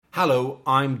Hello,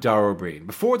 I'm Dara O'Brien.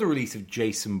 Before the release of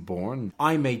Jason Bourne,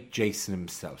 I made Jason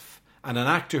himself. And an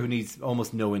actor who needs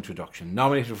almost no introduction.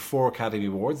 Nominated for 4 Academy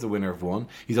Awards, the winner of 1.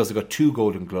 He's also got 2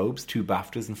 Golden Globes, 2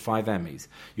 BAFTAs and 5 Emmys.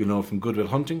 You'll know him from Good Will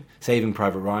Hunting, Saving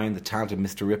Private Ryan, The Talented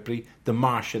Mr. Ripley, The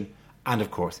Martian, and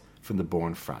of course from the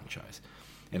Bourne franchise.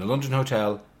 In a London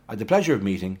hotel, I had the pleasure of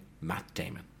meeting Matt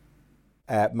Damon.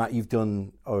 Matt, you've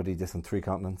done already this on 3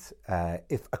 continents.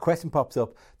 If a question pops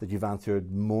up that you've answered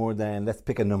more than, let's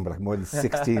pick a number, like more than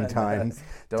 16 times.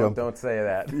 Don't say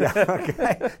that. Yeah,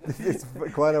 okay. It's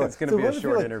quite a. It's going to be a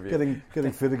short interview.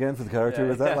 Getting fit again for the character,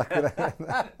 was that like?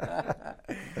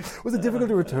 Was it difficult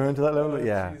to return to that level?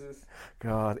 Yeah. Jesus.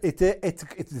 God,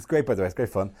 it's great, by the way. It's great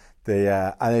fun.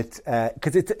 And it's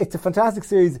because it's a fantastic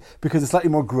series because it's slightly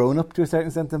more grown up to a certain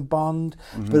extent than Bond,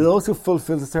 but it also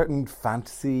fulfills a certain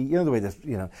fantasy. You know the way that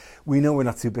we know we're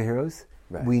not superheroes.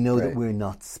 Right, we know that we're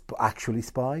not actually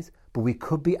spies, but we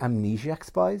could be amnesiac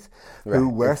spies who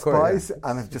were spies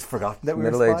and have just forgotten that we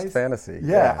were spies. Middle-aged fantasy.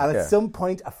 Yeah, and at some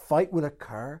point a fight will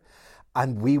occur,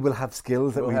 and we will have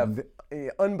skills that we'll have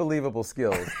unbelievable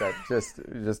skills that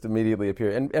just immediately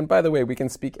appear. And by the way, we can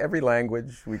speak every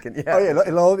language. We can. Yeah. Oh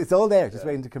yeah, it's all there, just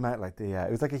waiting to come out. Like it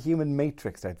was like a human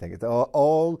matrix, I think. It's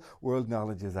all world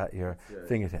knowledge is at your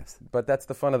fingertips. But that's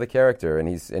the fun of the character, and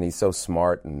he's so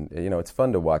smart, and it's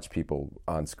fun to watch people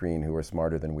on screen who are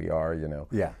smarter than we are.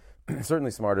 Yeah,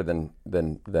 certainly smarter than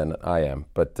I am.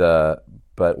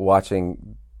 But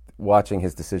watching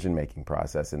his decision-making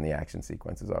process in the action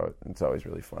sequences, it's always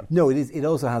really fun. No, it is. It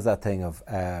also has that thing of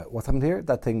what's happened here.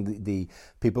 That thing, the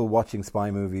people watching spy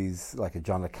movies like a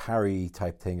John le Carre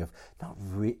type thing of not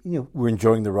we're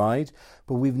enjoying the ride,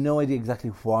 but we've no idea exactly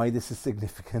why this is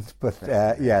significant. But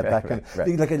that kind of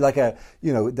thing, like a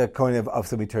the kind of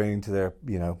somebody turning to their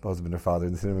husband or father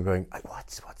in the cinema going,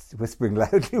 what's whispering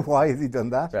loudly? Why has he done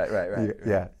that? Right.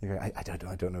 Yeah.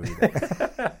 I don't know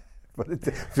either. But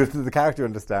the character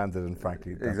understands it, and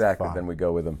frankly, that's exactly. fine. Then we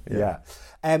go with him. Yeah.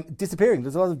 Disappearing.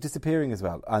 There's a lot of disappearing as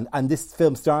well, and this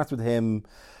film starts with him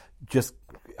just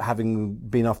having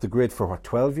been off the grid for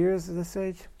 12 years at this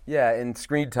stage. Yeah, in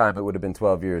screen time it would have been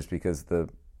 12 years because the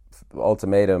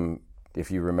Ultimatum, if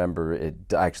you remember, it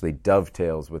actually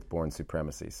dovetails with Bourne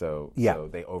Supremacy. So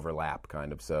they overlap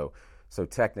kind of. So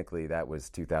technically, that was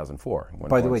 2004.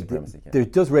 By the way, there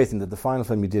does raising that the final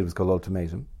film you did was called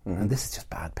Ultimatum, and this is just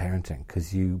bad parenting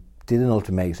because you did an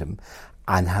ultimatum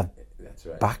and have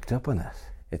backed up on it.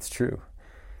 It's true.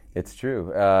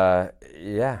 I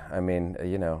mean,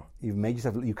 you've made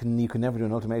yourself. You can never do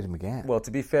an ultimatum again. Well,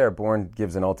 to be fair, Bourne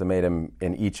gives an ultimatum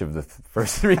in each of the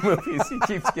first 3 movies. He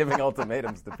keeps giving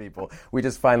ultimatums to people. We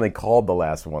just finally called the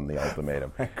last one the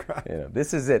ultimatum.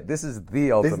 This is it. This is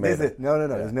the ultimatum. This is it. No.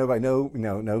 There's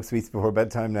no sweets before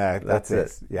bedtime now. That's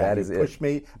it. Yeah, that is it. Push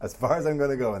me as far as I'm going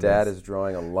to go. Dad is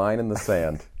drawing a line in the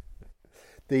sand.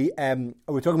 We're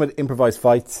talking about improvised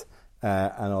fights.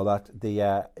 And all that.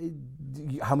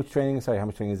 How much training is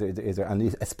there?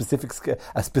 And a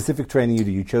specific training you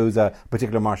do. You chose a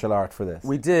particular martial art for this.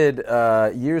 We did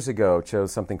years ago.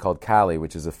 Chose something called Kali,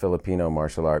 which is a Filipino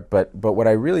martial art. But what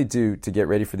I really do to get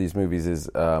ready for these movies is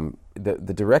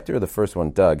the director of the first one,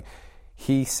 Doug.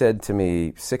 He said to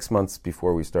me 6 months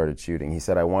before we started shooting. He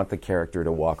said, "I want the character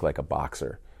to walk like a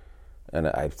boxer." And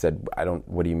I said,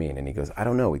 what do you mean? And he goes, I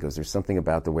don't know. He goes, there's something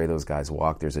about the way those guys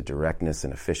walk. There's a directness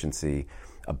and efficiency,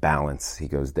 a balance. He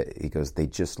goes, they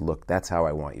just look, that's how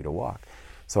I want you to walk.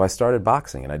 So I started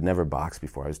boxing, and I'd never boxed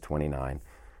before. I was 29.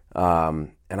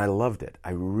 And I loved it.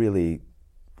 I really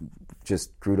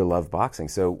just grew to love boxing.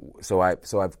 So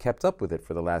I've kept up with it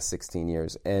for the last 16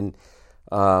 years. And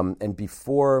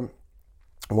before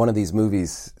one of these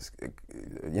movies,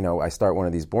 I start one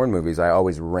of these Bourne movies, I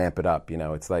always ramp it up.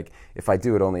 It's like if I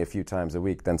do it only a few times a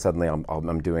week, then suddenly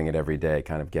I'm doing it every day,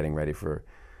 kind of getting ready for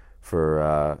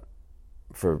a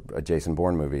Jason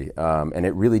Bourne movie. And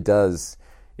it really does.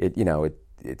 It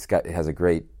has a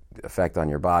great effect on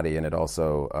your body, and it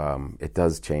also it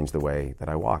does change the way that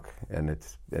I walk, and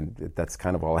that's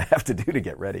kind of all I have to do to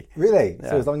get ready. Really? Yeah.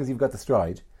 So as long as you've got the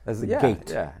stride. As the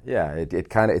gait. Yeah.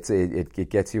 It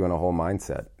gets you in a whole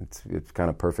mindset. It's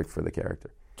kind of perfect for the character.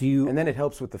 And then it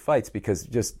helps with the fights because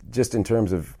just in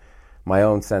terms of my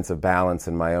own sense of balance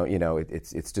and my own,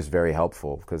 it's just very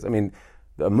helpful because I mean,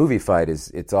 a movie fight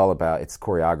it's all about it's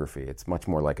choreography. It's much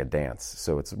more like a dance.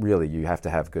 So it's really you have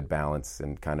to have good balance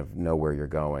and kind of know where you're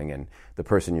going, and the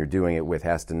person you're doing it with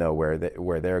has to know where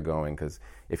they're going because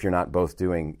if you're not both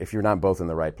in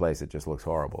the right place, it just looks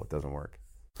horrible. It doesn't work.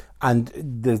 And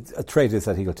the a trait is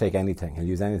that he'll take anything. He'll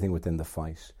use anything within the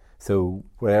fight. So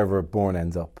wherever Bourne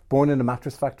ends up. Bourne in a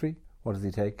mattress factory, what does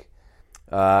he take?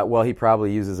 Well, he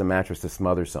probably uses a mattress to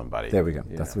smother somebody. There we go.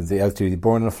 That's what the out.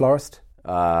 Born in a florist.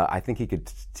 I think he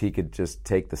could just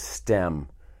take the stem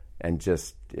and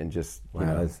just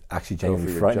Wow, I was actually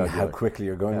genuinely frightened how quickly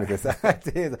you're going with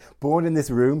this. Born in this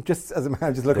room, just as a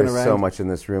man, just looking There's around. so much in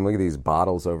this room. Look at these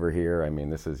bottles over here. I mean,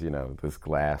 this is this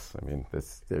glass. I mean,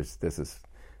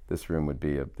 this room would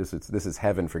be this is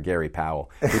heaven for Gary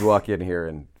Powell. He'd walk in here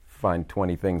and find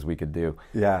 20 things we could do.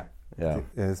 Yeah.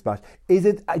 Smash. Is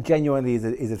it genuinely? Is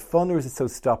it fun, or is it so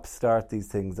stop-start these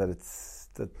things that it's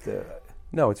that?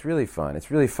 No, it's really fun. It's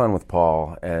really fun with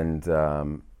Paul and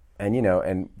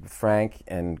Frank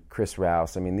and Chris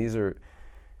Rouse. I mean, these are,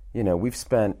 we've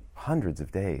spent hundreds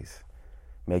of days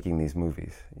making these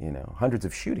movies. Hundreds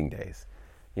of shooting days.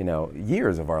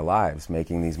 Years of our lives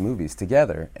making these movies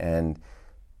together, and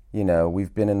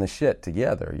we've been in the shit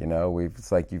together.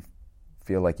 It's like you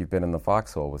feel like you've been in the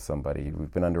foxhole with somebody.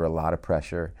 We've been under a lot of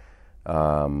pressure.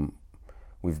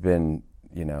 We've been,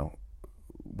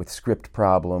 with script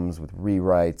problems, with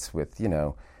rewrites, with,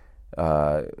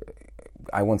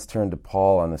 I once turned to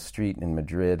Paul on the street in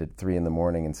Madrid at 3 a.m.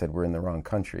 and said, we're in the wrong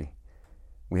country.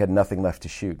 We had nothing left to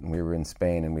shoot, and we were in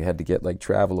Spain, and we had to get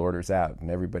travel orders out,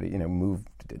 and everybody, moved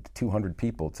 200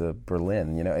 people to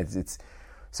Berlin.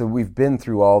 So we've been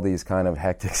through all these kind of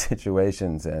hectic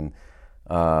situations, and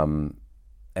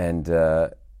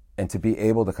to be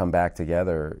able to come back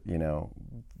together,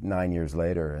 9 years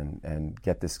later and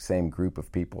get this same group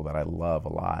of people that I love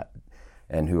a lot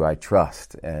and who I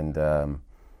trust and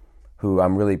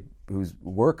whose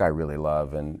work I really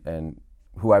love and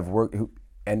who I've worked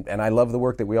and I love the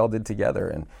work that we all did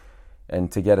together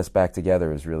and to get us back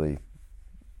together is really,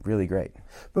 really great.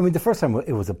 But I mean, the first time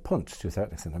it was a punt to a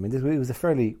certain extent. I mean, it was a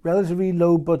fairly relatively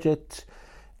low budget.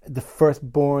 The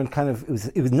Firstborn kind of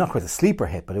it was not quite a sleeper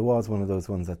hit, but it was one of those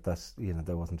ones that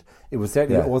there wasn't. It was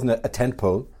certainly it wasn't a tent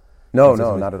pole. No,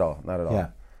 not at all. Yeah.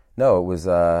 No, it was.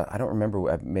 I don't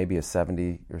remember. Maybe a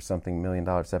 $70 or something $million,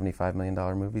 $75 million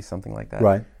movie, something like that.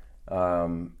 Right.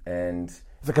 And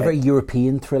it's like a very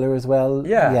European thriller as well.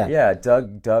 Yeah.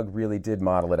 Doug really did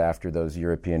model it after those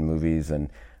European movies,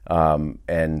 and but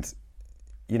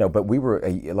we were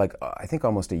I think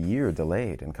almost a year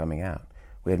delayed in coming out.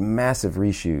 We had massive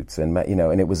reshoots, and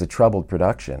and it was a troubled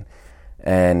production,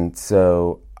 and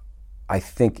so I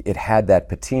think it had that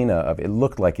patina of it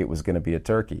looked like it was going to be a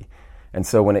turkey, and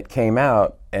so when it came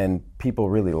out and people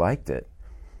really liked it,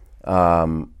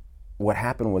 what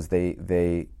happened was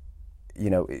it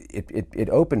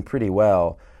opened pretty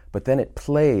well, but then it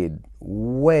played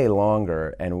way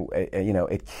longer, and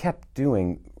it kept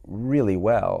doing really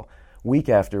well. Week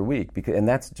after week, and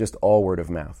that's just all word of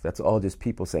mouth. That's all just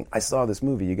people saying, "I saw this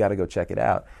movie. You got to go check it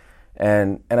out."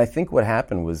 And I think what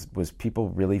happened was people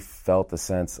really felt the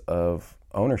sense of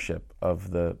ownership of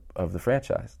the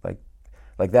franchise.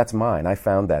 Like that's mine. I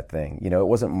found that thing. It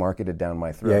wasn't marketed down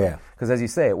my throat. Yeah. Because as you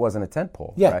say, it wasn't a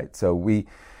tentpole. Yeah. Right. So we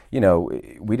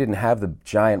didn't have the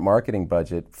giant marketing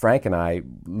budget. Frank and I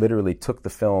literally took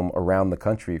the film around the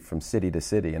country from city to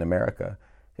city in America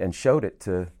and showed it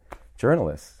to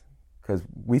journalists, because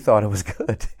we thought it was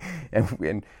good,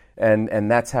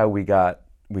 and that's how we kind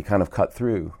of cut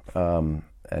through and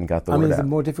got the word out. Is it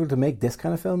more difficult to make this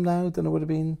kind of film now than it would have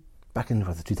been back in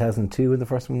 2002 when the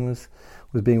first one was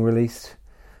being released?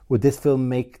 Would this film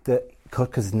make the cut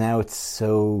because now it's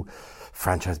so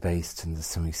franchise based and there's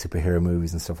so many superhero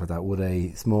movies and stuff like that? Would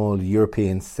a small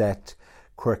European set,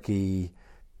 quirky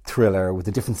thriller with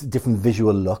a different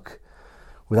visual look,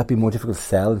 would that be more difficult to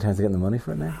sell in terms of getting the money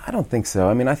for it now? I don't think so.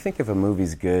 I mean, I think if a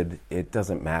movie's good, it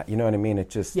doesn't matter. You know what I mean? It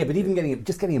just... Yeah, but even getting it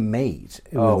made.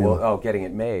 Getting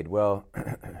it made. Well,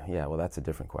 yeah, well, that's a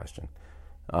different question.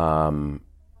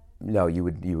 No, you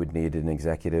would need an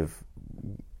executive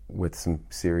with some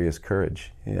serious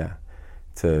courage. Yeah.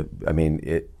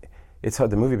 It's hard.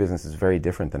 The movie business is very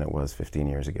different than it was 15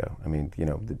 years ago. I mean,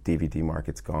 the DVD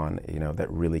market's gone, that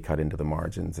really cut into the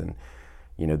margins, and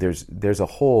there's a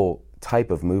whole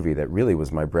type of movie that really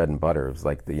was my bread and butter. It was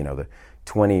like the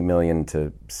 $20 million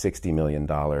to $60 million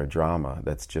drama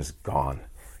that's just gone.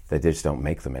 They just don't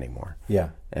make them anymore. Yeah.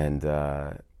 And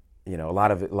a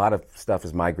lot of stuff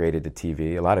has migrated to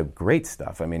TV. A lot of great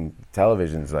stuff. I mean,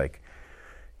 television's like,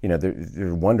 there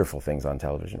are wonderful things on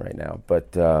television right now.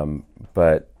 But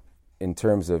in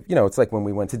terms of, it's like when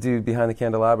we went to do Behind the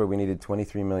Candelabra, we needed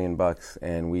 $23 million,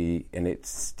 and it's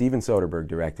Steven Soderbergh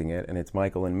directing it, and it's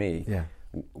Michael and me. Yeah.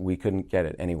 We couldn't get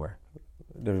it anywhere.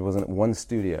 There wasn't one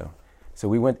studio. So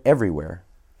we went everywhere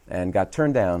and got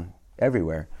turned down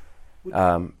everywhere.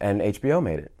 And HBO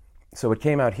made it. So it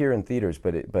came out here in theaters,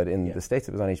 but in the States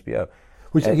it was on HBO.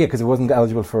 Which because it wasn't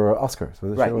eligible for Oscars,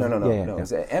 was it? Right? No. It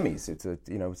was Emmys. It's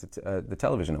the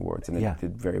television awards, and it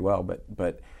did very well.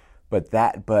 But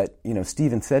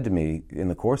Steven said to me in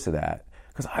the course of that,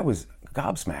 because I was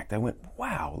gobsmacked. I went,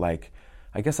 wow, like,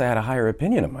 I guess I had a higher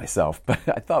opinion of myself, but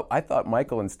I thought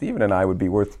Michael and Steven and I would be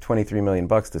worth $23 million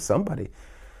to somebody.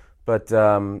 But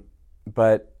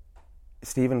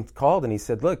Steven called and he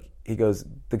said, look, he goes,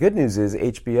 the good news is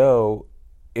HBO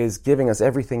is giving us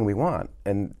everything we want,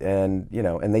 and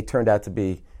they turned out to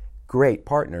be great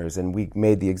partners, and we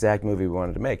made the exact movie we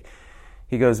wanted to make.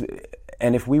 He goes,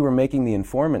 and if we were making The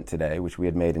Informant today, which we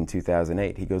had made in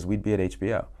 2008, he goes, we'd be at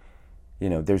HBO.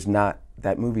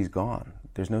 That movie's gone.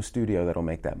 There's no studio that'll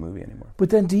make that movie anymore. But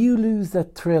then do you lose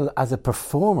that thrill as a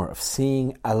performer of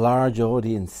seeing a large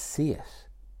audience see it?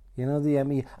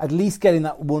 At least getting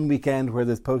that one weekend where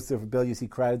there's posters for Bill, you see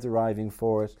crowds arriving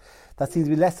for it. That seems to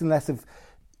be less and less of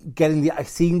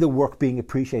seeing the work being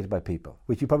appreciated by people,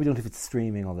 which you probably don't if it's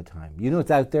streaming all the time.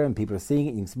 It's out there and people are seeing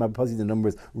it. You can probably see the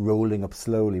numbers rolling up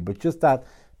slowly, but just that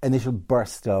initial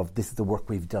burst of this is the work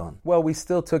we've done. Well, we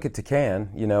still took it to Cannes.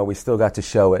 We still got to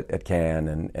show it at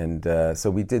Cannes, and so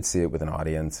we did see it with an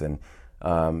audience. And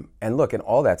look, and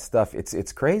all that stuff,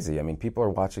 it's crazy. I mean, people are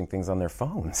watching things on their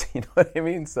phones. You know what I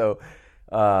mean? So,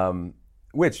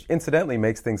 which incidentally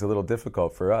makes things a little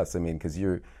difficult for us. I mean, because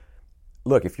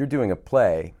if you're doing a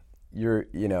play, you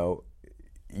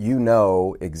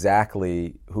know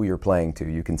exactly who you're playing to.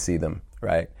 You can see them,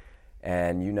 right?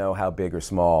 And you know how big or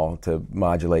small to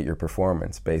modulate your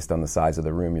performance based on the size of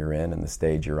the room you're in and the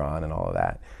stage you're on and all of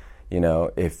that.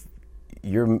 If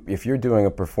you're doing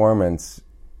a performance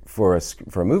for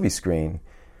a movie screen,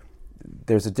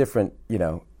 there's a different,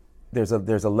 there's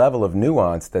a level of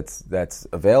nuance that's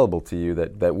available to you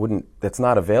that's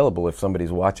not available if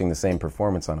somebody's watching the same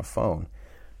performance on a phone,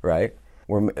 right?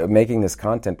 We're making this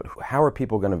content, but how are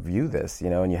people going to view this?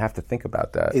 And you have to think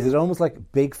about that. Is it almost like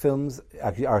big films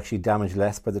are actually damaged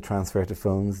less by the transfer to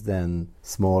phones than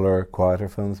smaller, quieter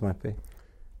films might be?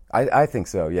 I think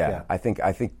so. Yeah. I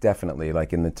think definitely.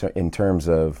 Like in terms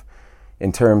of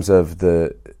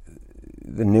the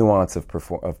nuance of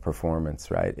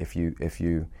performance, right? If you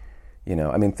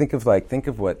I mean, think of what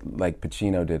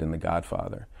Pacino did in The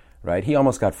Godfather, right? He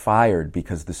almost got fired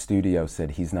because the studio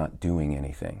said he's not doing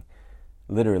anything.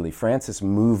 Literally, Francis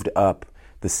moved up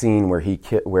the scene where he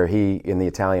in the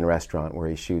Italian restaurant where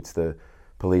he shoots the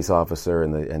police officer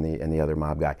and the other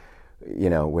mob guy,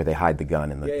 where they hide the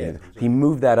gun he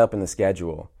moved that up in the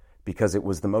schedule because it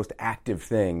was the most active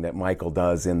thing that Michael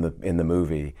does in the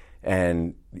movie,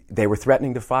 and they were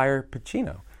threatening to fire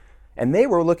Pacino, and they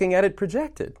were looking at it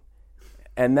projected,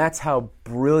 and that's how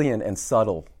brilliant and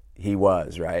subtle he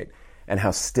was, right? And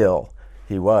how still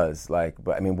he was.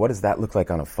 But I mean, what does that look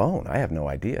like on a phone? I have no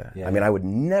idea. I would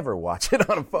never watch it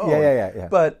on a phone. Yeah.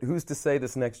 But who's to say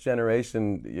this next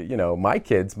generation, my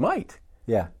kids might.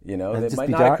 Yeah. It might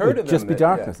not occur to them. It'd just be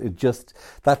darkness. It just,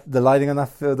 the lighting on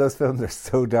those films are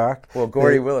so dark. Well,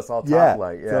 Gordy Willis, all top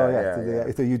light.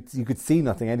 So you could see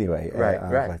nothing anyway.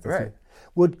 Right.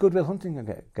 Would Good Will Hunting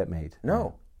get made?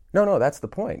 No, that's the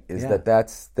point.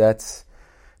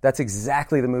 That's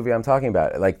exactly the movie I'm talking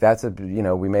about. Like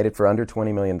we made it for under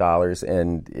 $20 million,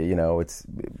 and it's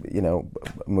a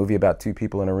movie about two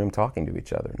people in a room talking to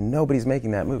each other. Nobody's making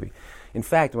that movie. In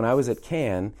fact, when I was at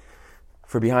Cannes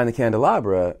for Behind the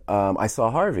Candelabra, I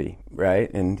saw Harvey,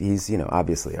 right? And he's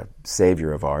obviously a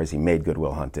savior of ours. He made Good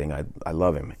Will Hunting. I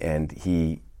love him, and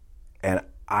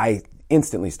I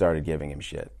instantly started giving him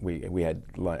shit. We had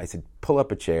lunch. I said, pull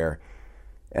up a chair.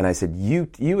 And I said,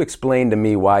 you explain to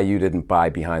me why you didn't buy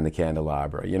Behind the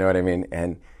Candelabra. You know what I mean?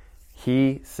 And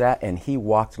he sat and he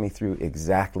walked me through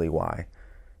exactly why.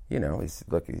 He's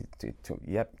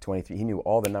 23. He knew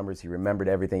all the numbers. He remembered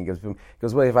everything. He goes,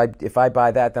 well, if I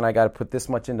buy that, then I got to put this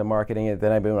much into marketing. And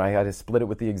then I got to split it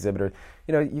with the exhibitor.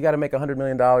 You got to make $100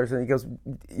 million. And he goes,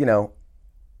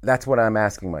 that's what I'm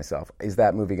asking myself. Is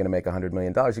that movie going to make $100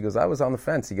 million? He goes, I was on the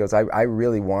fence. He goes, I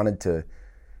really wanted to.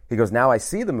 He goes, now I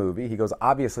see the movie. He goes,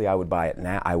 obviously I would buy it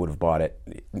now. I would have bought it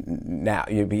now.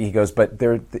 He goes, but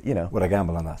what a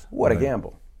gamble on that. What a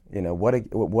gamble.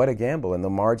 What a gamble. And the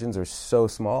margins are so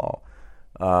small.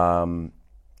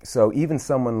 So even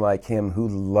someone like him who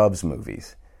loves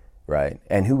movies, right?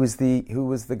 And who was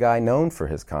the guy known for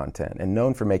his content and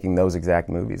known for making those exact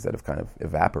movies that have kind of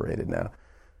evaporated now.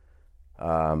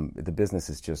 The business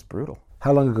is just brutal.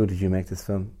 How long ago did you make this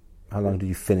film? How long did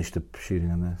you finish the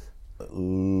shooting on this?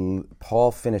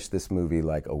 Paul finished this movie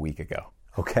like a week ago.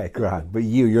 Okay, grand. But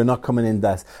you're not coming in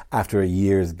that after a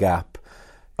year's gap.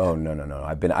 Oh no.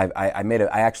 I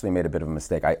actually made a bit of a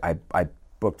mistake. I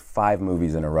booked 5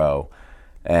 movies in a row,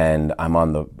 and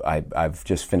I've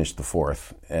just finished the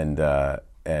fourth, and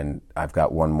I've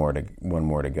got one more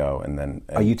to go, and then.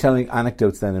 Are you telling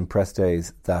anecdotes then in press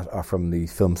days that are from the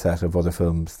film set of other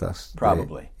films that?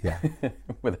 Probably, yeah,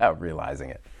 without realizing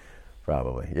it,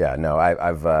 probably, yeah. No,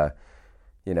 I've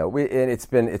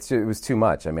it was too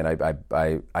much. I mean,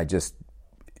 I just,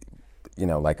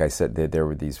 like I said, there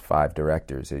were these 5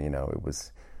 directors. It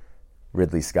was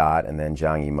Ridley Scott, and then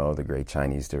Zhang Yimou, the great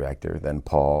Chinese director, then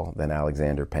Paul, then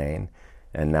Alexander Payne.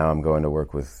 And now I'm going to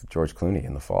work with George Clooney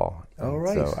in the fall. Oh,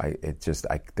 right. So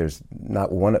there's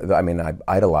not one. I mean,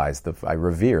 I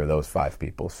revere those 5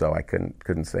 people. So I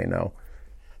couldn't say no.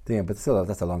 Yeah, but still,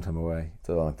 that's a long time away. It's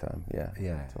a long time. Yeah.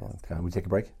 Yeah. It's a long time. Will we take a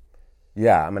break?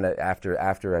 Yeah, I'm gonna after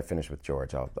I finish with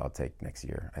George, I'll take next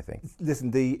year, I think. Listen,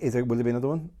 will there be another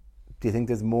one? Do you think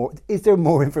there's more? Is there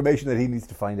more information that he needs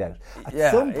to find out?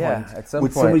 At some point,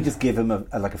 would somebody just give him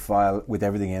a file with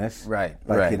everything in it? Right.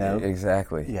 Right.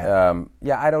 Exactly. Yeah.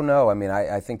 I don't know. I mean,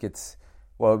 I think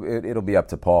it'll be up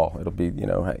to Paul. It'll be,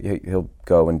 he'll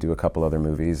go and do a couple other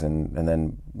movies, and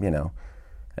then,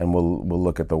 and we'll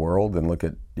look at the world and look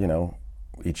at,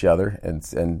 each other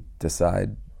and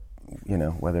decide,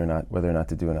 whether or not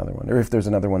to do another one, or if there's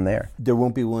another one there. There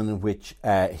won't be one in which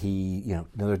he,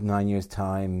 another 9 years'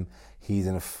 time, he's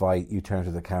in a fight, you turn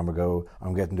to the camera, go,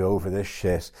 I'm getting over this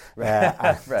shit.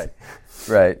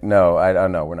 Right. No, I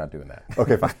don't know. We're not doing that.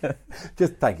 Okay, fine.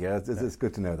 Just thank you. It's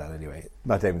good to know that anyway.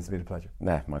 Matt Damon, it's been a pleasure.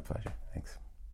 Nah, my pleasure. Thanks.